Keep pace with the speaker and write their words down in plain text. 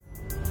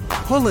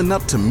Pulling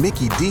up to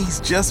Mickey D's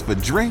just for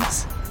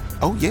drinks?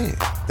 Oh yeah,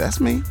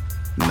 that's me.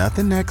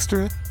 Nothing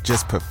extra,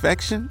 just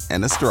perfection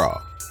and a straw.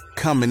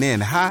 Coming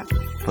in hot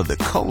for the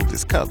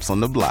coldest cups on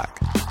the block.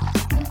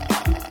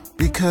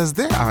 Because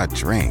there are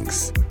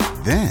drinks.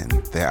 Then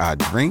there are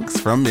drinks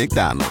from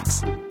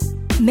McDonald's.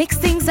 Mix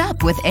things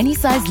up with any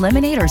size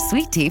lemonade or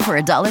sweet tea for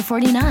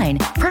 $1.49.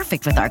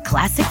 Perfect with our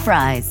classic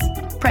fries.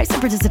 Price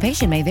and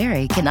participation may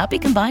vary. Cannot be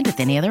combined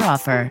with any other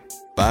offer.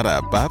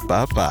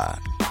 Ba-da-ba-ba-ba.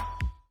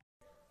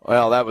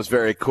 Well, that was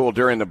very cool.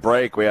 During the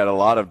break, we had a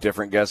lot of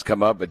different guests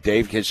come up, but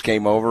Dave just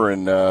came over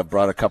and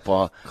brought a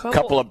couple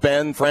of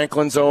Ben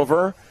Franklins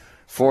over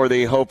for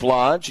the Hope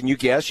Lodge. And you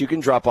can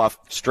drop off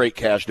straight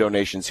cash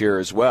donations here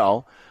as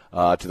well.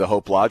 To the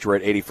Hope Lodge. We're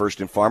at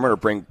 81st and Farmer to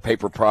bring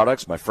paper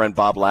products. My friend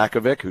Bob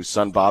Lakovic, whose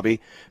son Bobby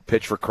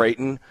pitched for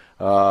Creighton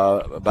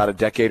about a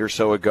decade or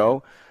so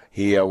ago.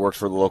 He works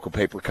for the local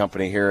paper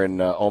company here in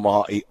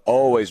Omaha. He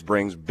always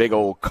brings big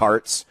old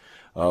carts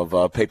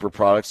of paper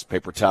products,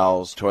 paper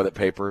towels, toilet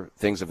paper,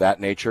 things of that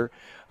nature.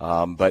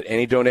 But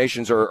any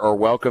donations are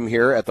welcome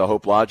here at the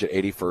Hope Lodge at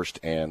 81st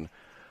and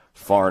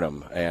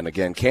Farnham. And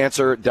again,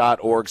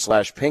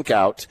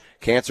 cancer.org/pinkout,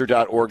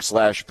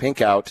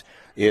 cancer.org/pinkout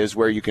is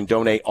where you can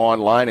donate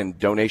online, and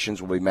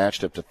donations will be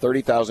matched up to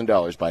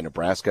 $30,000 by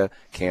Nebraska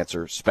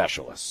Cancer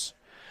Specialists.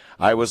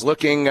 I was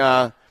looking.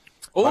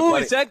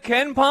 Is that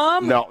Ken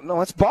Palm? No,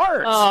 that's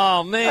Bart.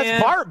 Oh, man.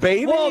 That's Bart,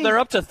 baby. Whoa, they're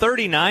up to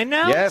 39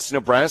 now? Yes,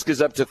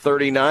 Nebraska's up to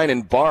 39,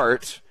 and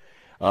Bart,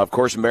 of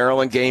course,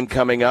 Maryland game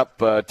coming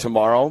up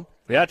tomorrow.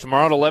 Yeah,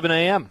 tomorrow at 11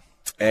 a.m.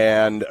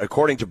 And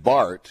according to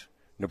Bart,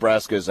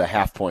 Nebraska is a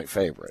half-point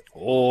favorite.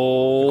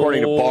 Oh,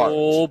 according to Bart.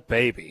 Oh,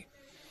 baby.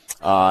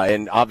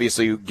 And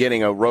obviously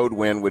getting a road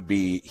win would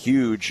be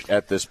huge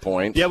at this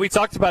point. Yeah, we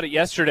talked about it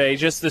yesterday,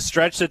 just the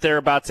stretch that they're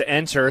about to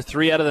enter.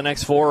 3 out of the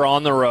next 4 are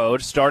on the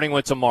road, starting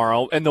with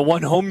tomorrow. And the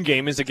one home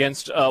game is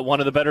against one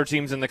of the better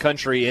teams in the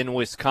country in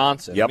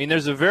Wisconsin. Yep. I mean,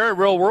 there's a very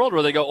real world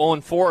where they go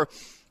 0-4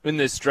 in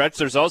this stretch.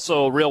 There's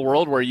also a real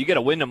world where you get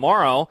a win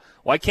tomorrow.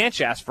 Why can't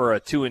you ask for a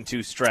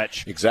 2-2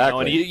 stretch?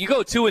 Exactly. And you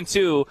go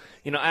 2-2,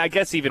 I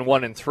guess even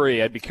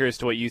 1-3. I'd be curious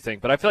to what you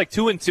think. But I feel like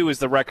 2-2 is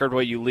the record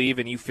where you leave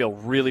and you feel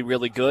really,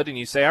 really good. And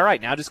you say, all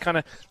right, now just kind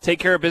of take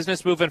care of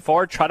business moving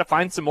forward. Try to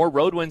find some more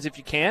road wins if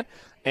you can.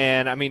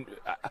 And, I mean,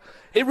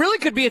 it really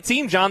could be a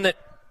team, John, that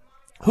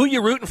who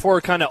you're rooting for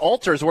kind of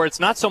alters, where it's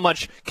not so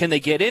much can they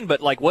get in,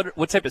 but like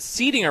what type of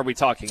seeding are we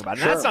talking about?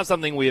 And that's not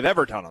something we've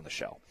ever done on the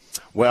show.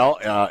 Well,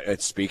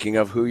 speaking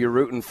of who you're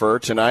rooting for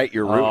tonight,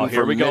 you're rooting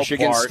for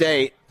Michigan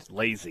State.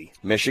 Lazy.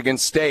 Michigan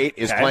State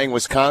is playing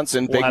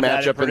Wisconsin. Big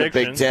matchup in the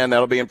Big Ten.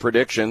 That'll be in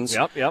predictions.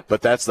 Yep.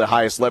 But that's the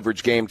highest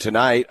leverage game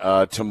tonight.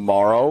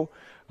 Tomorrow,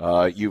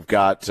 you've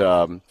got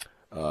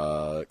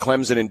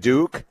Clemson and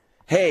Duke.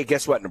 Hey,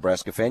 guess what,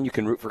 Nebraska fan? You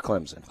can root for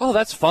Clemson. Oh,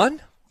 that's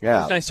fun.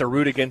 Yeah. It's nice to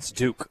root against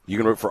Duke. You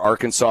can root for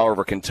Arkansas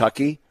over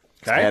Kentucky.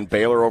 Okay. And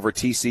Baylor over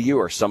TCU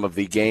are some of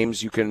the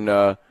games you can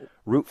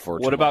root for.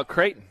 What about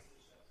Creighton?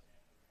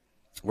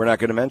 We're not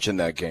going to mention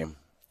that game.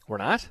 We're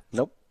not?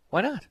 Nope.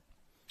 Why not?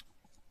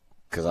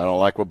 Because I don't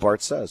like what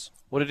Bart says.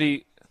 What did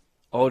he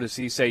 – does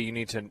he say you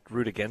need to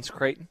root against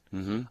Creighton?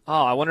 Mm-hmm.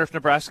 Oh, I wonder if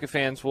Nebraska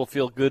fans will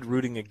feel good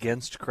rooting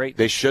against Creighton.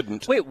 They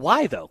shouldn't. Wait,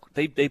 why, though?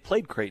 They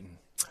played Creighton.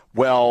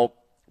 Well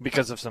 –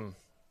 because of some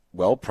 –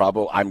 well,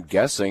 I'm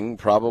guessing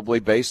probably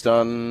based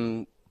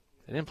on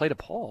 – they didn't play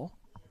DePaul.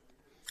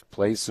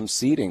 Play some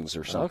seedings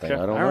or something.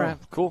 Okay. I don't know. All right,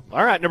 cool.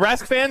 All right,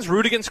 Nebraska fans,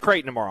 root against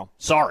Creighton tomorrow.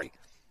 Sorry.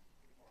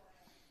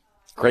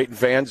 Creighton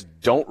fans,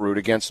 don't root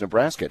against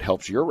Nebraska. It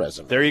helps your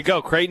resume. There you go.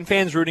 Creighton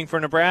fans rooting for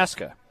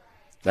Nebraska.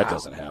 That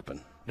doesn't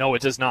happen. No,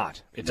 it does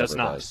not. It does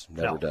not.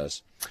 Never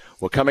does.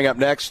 Well, coming up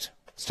next,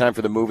 it's time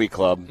for the movie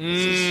club.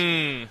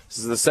 This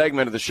is the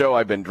segment of the show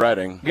I've been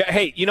dreading. Yeah,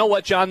 hey, you know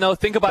what, John, though?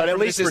 Think about it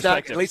from this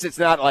perspective. At least it's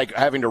not like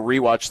having to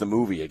rewatch the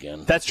movie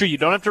again. That's true. You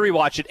don't have to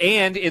rewatch it.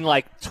 And in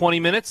like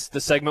 20 minutes,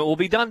 the segment will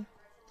be done.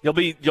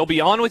 You'll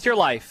be on with your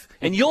life,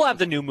 and you'll have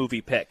the new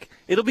movie pick.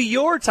 It'll be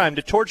your time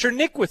to torture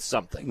Nick with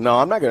something. No,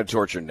 I'm not going to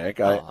torture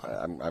Nick.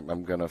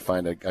 I'm going to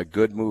find a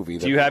good movie.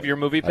 Do you have your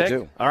movie pick? I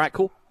do. All right,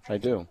 cool. I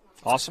do.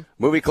 Awesome.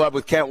 Movie Club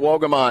with Kent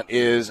Wogemont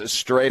is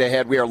straight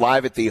ahead. We are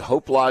live at the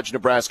Hope Lodge,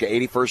 Nebraska.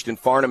 81st and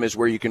Farnham is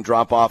where you can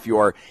drop off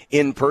your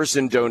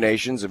in-person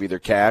donations of either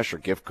cash or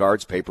gift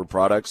cards, paper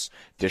products,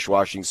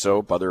 dishwashing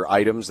soap, other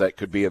items that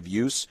could be of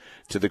use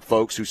to the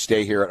folks who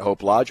stay here at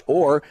Hope Lodge.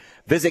 Or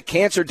visit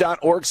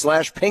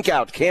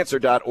cancer.org/pinkout,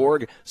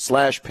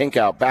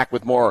 cancer.org/pinkout. Back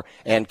with more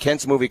and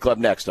Kent's Movie Club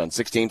next on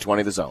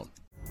 1620 The Zone.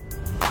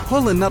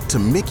 Pulling up to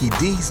Mickey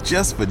D's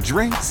just for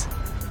drinks?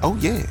 Oh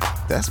yeah,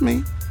 that's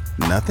me.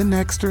 Nothing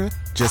extra,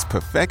 just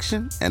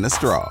perfection and a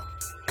straw.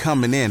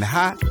 Coming in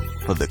hot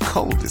for the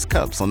coldest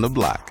cups on the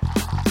block.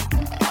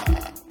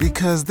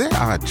 Because there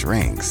are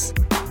drinks.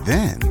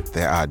 Then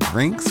there are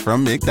drinks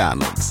from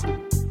McDonald's.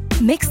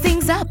 Mix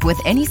things up with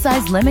any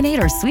size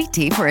lemonade or sweet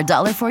tea for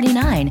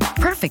 $1.49.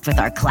 Perfect with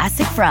our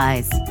classic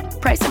fries.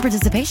 Price and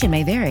participation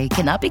may vary.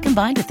 Cannot be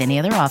combined with any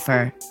other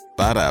offer.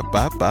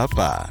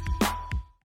 Ba-da-ba-ba-ba.